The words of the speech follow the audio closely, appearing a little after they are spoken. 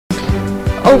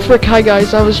Oh frick, hi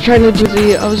guys, I was trying to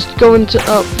do I was going to,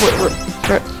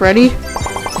 Freddy?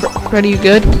 Freddy, you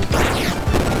good?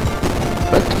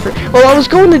 Well, I was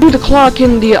going to do the clock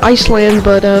in the Iceland,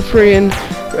 but,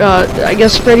 I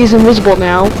guess Freddy's invisible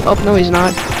now. Oh, no he's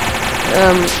not.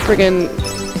 Friggin',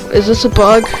 is this a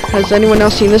bug? Has anyone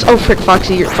else seen this? Oh frick,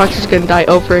 Foxy's gonna die.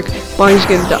 Oh frick, Bonnie's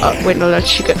gonna die. Wait, no, that's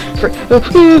she good. Frick.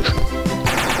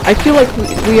 I feel like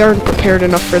we aren't prepared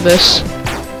enough for this.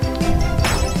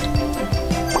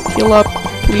 Heal up,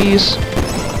 please.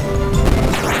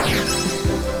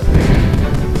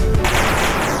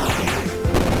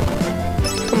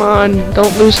 Come on,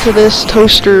 don't lose to this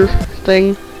toaster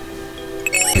thing.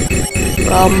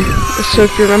 So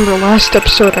if you remember last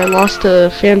episode, I lost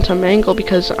to Phantom Angle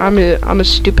because I'm a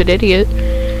stupid idiot.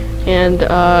 And,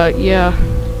 yeah.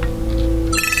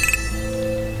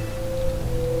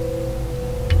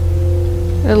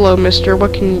 Hello, mister.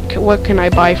 What can I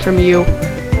buy from you?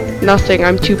 Nothing.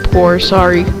 I'm too poor.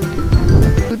 Sorry.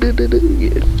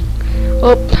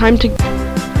 Oh, time to...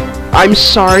 I'm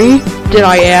sorry. Did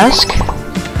I ask?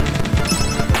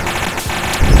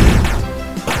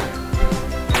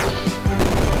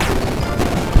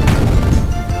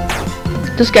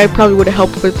 This guy probably would have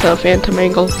helped with Phantom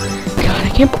Angle.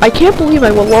 God, I can't believe I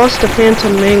lost to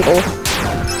Phantom Angle.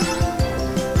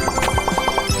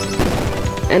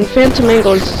 And Phantom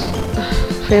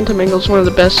Angle's one of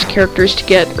the best characters to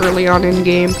get early on in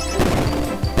game.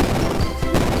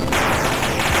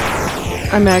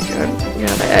 I'm back.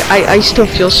 Yeah, I still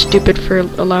feel stupid for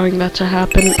allowing that to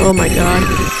happen. Oh my god.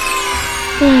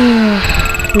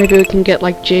 Maybe we can get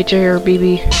like JJ or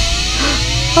BB.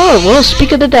 Oh, well,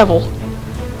 speak of the devil.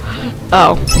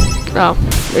 Oh,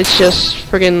 it's just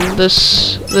friggin'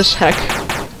 this heck.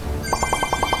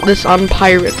 This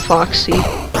unpirate Foxy.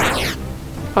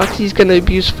 Foxy's gonna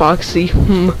abuse Foxy.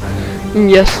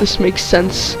 Yes, this makes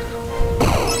sense.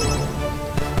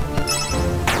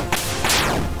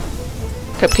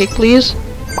 Cupcake, please.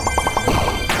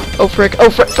 Oh frick,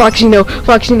 Foxy no,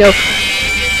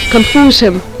 Confuse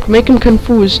him, make him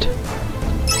confused.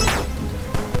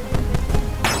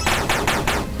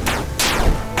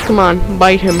 Come on,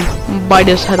 bite him, bite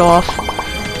his head off.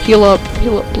 Heal up,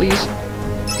 please.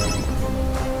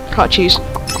 Hot cheese.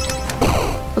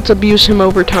 Let's abuse him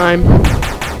over time.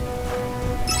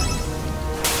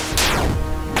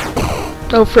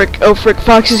 Oh frick,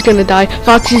 Foxy's gonna die.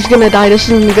 This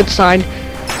isn't a good sign.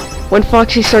 When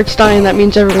Foxy starts dying, that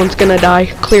means everyone's gonna die.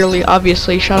 Clearly,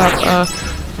 obviously, shut up,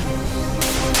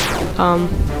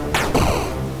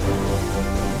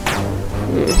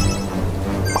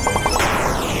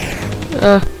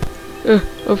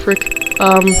 oh frick.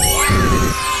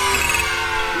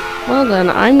 Well then,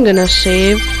 I'm gonna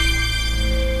save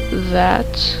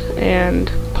that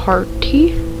and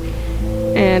party.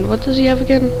 And what does he have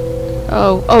again?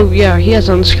 Oh yeah, he has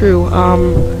unscrew.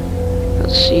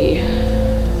 Let's see.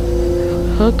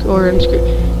 Hook or unscrew.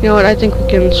 You know what, I think we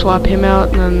can swap him out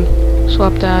and then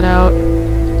swap that out.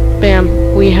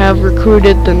 Bam, we have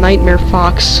recruited the Nightmare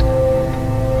Fox.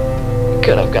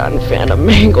 Could have gotten Phantom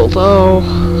Angle though.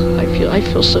 I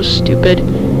feel so stupid.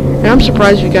 And I'm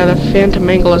surprised we got a Phantom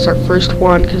Angle as our first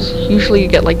one, because usually you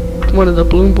get like one of the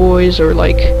Bloom Boys or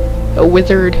like a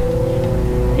Withered.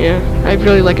 Yeah, I'd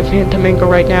really like a Phantom Angle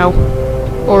right now.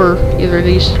 Or either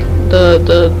these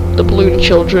the Balloon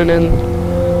Children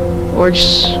or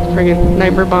just friggin'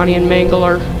 Nightmare Bonnie and Mangle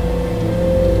or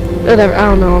whatever. I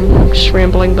don't know, I'm just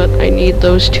rambling, but I need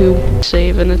those two to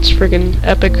save, and it's friggin'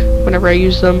 epic whenever I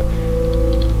use them.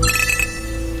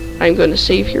 I'm gonna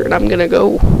save here and I'm gonna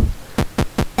go.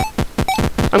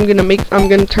 I'm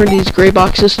gonna turn these gray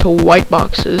boxes to white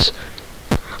boxes.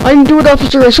 I didn't do it,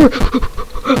 officer, I swear.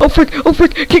 Oh frick,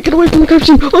 can't get away from the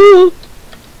cutscene. Oh!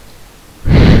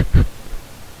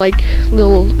 Like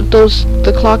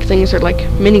the clock things are like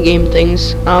minigame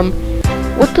things.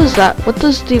 What does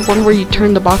the one where you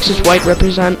turn the boxes white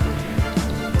represent?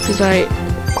 Because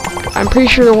I'm pretty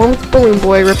sure the one with Balloon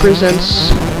Boy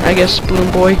represents, I guess, Balloon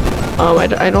Boy.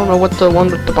 I don't know what the one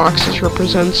with the boxes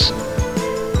represents.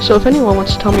 So if anyone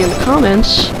wants to tell me in the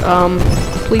comments,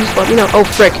 please let me know. Oh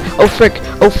frick,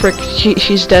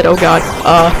 she's dead, oh god.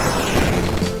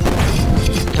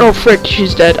 Oh frick,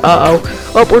 she's dead, uh-oh.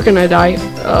 Oh, we're gonna die.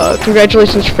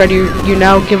 Congratulations, Freddy, you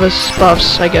now give us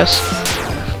buffs, I guess.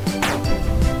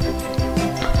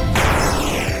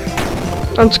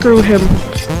 Unscrew him.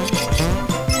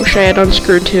 Wish I had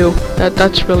unscrew too.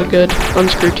 That's really good.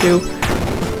 Unscrew too.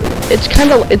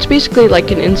 It's basically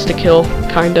like an insta-kill,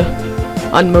 kinda,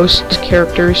 on most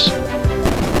characters.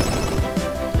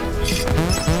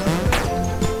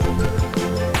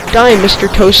 Die, Mr.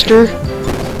 Toaster.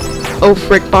 Oh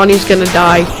frick, Bonnie's gonna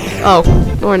die. Oh.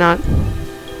 Or not.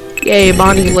 Yay,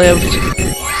 Bonnie lived.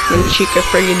 And Chica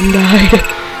friggin' died.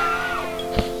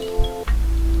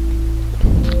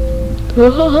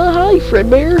 Hi,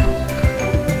 Fredbear.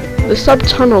 The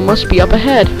sub-tunnel must be up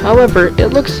ahead. However, it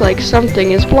looks like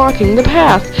something is blocking the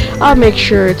path. I'll make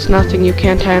sure it's nothing you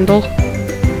can't handle.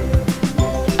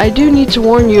 I do need to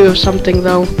warn you of something,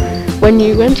 though. When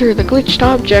you enter the glitched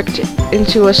object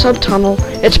into a sub-tunnel,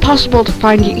 it's possible to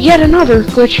find yet another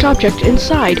glitched object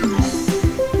inside.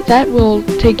 That will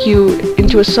take you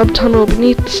into a sub-tunnel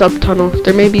beneath the sub-tunnel.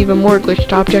 There may be even more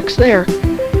glitched objects there.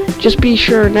 Just be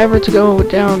sure never to go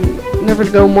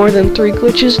more than 3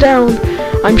 glitches down.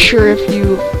 I'm sure if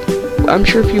you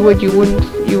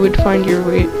would find your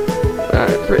way.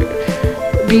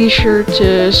 Be sure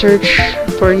to search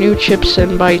for new chips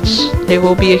and bytes. They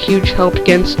will be a huge help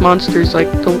against monsters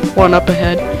like the one up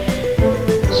ahead.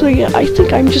 So yeah, I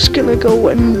think I'm just gonna go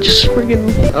and just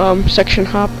friggin' section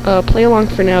hop, play along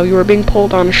for now. You are being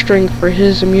pulled on a string for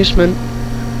his amusement.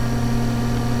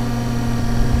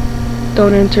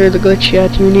 Don't enter the glitch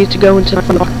yet. You need to go into the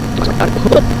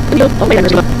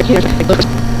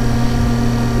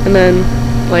and then,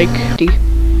 like,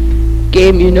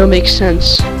 game you know makes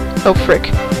sense. Oh frick.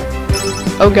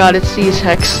 Oh god, it's these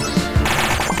hex.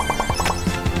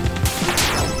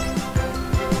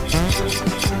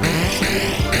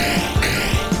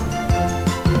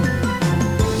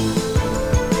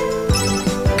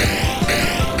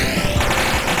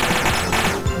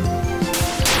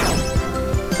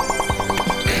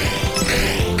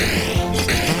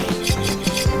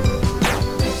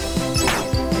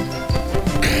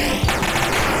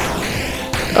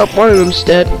 Oh, one of them's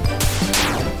dead.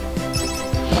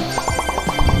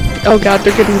 Oh god,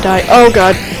 they're gonna die. Oh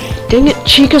god. Dang it,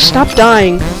 Chica, stop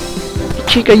dying.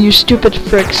 Chica, you stupid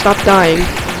frick, stop dying.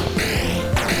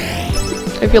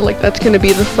 I feel like that's gonna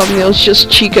be the thumbnail, it's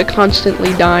just Chica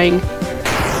constantly dying.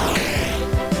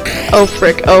 Oh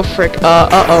frick, oh frick,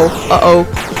 uh-oh.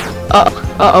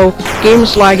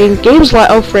 Game's lagging,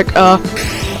 oh frick,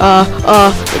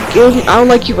 game, I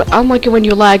don't like it when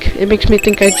you lag. It makes me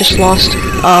think I just lost.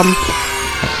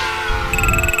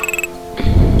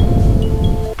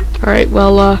 Alright,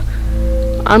 well,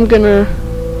 I'm gonna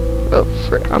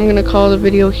call the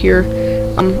video here.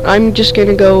 I'm just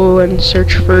gonna go and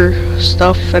search for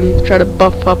stuff and try to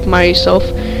buff up myself.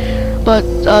 But,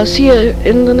 see ya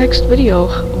in the next video.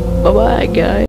 Bye-bye, guys.